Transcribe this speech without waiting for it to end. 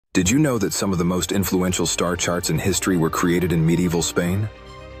Did you know that some of the most influential star charts in history were created in medieval Spain?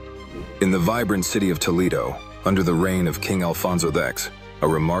 In the vibrant city of Toledo, under the reign of King Alfonso X, a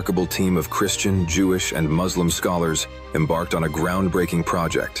remarkable team of Christian, Jewish, and Muslim scholars embarked on a groundbreaking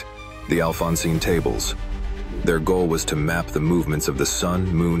project, the Alphonsine Tables. Their goal was to map the movements of the sun,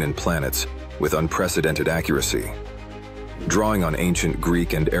 moon, and planets with unprecedented accuracy. Drawing on ancient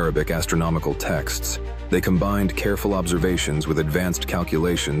Greek and Arabic astronomical texts, they combined careful observations with advanced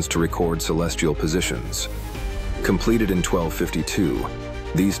calculations to record celestial positions. Completed in 1252,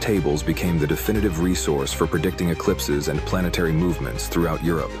 these tables became the definitive resource for predicting eclipses and planetary movements throughout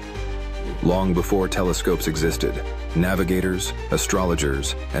Europe. Long before telescopes existed, navigators,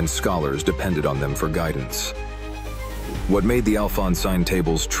 astrologers, and scholars depended on them for guidance. What made the Alphonsine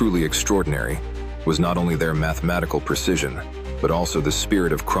Tables truly extraordinary was not only their mathematical precision, but also the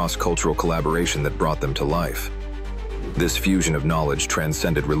spirit of cross-cultural collaboration that brought them to life. This fusion of knowledge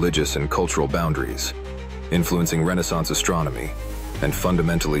transcended religious and cultural boundaries, influencing Renaissance astronomy and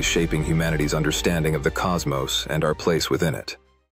fundamentally shaping humanity's understanding of the cosmos and our place within it.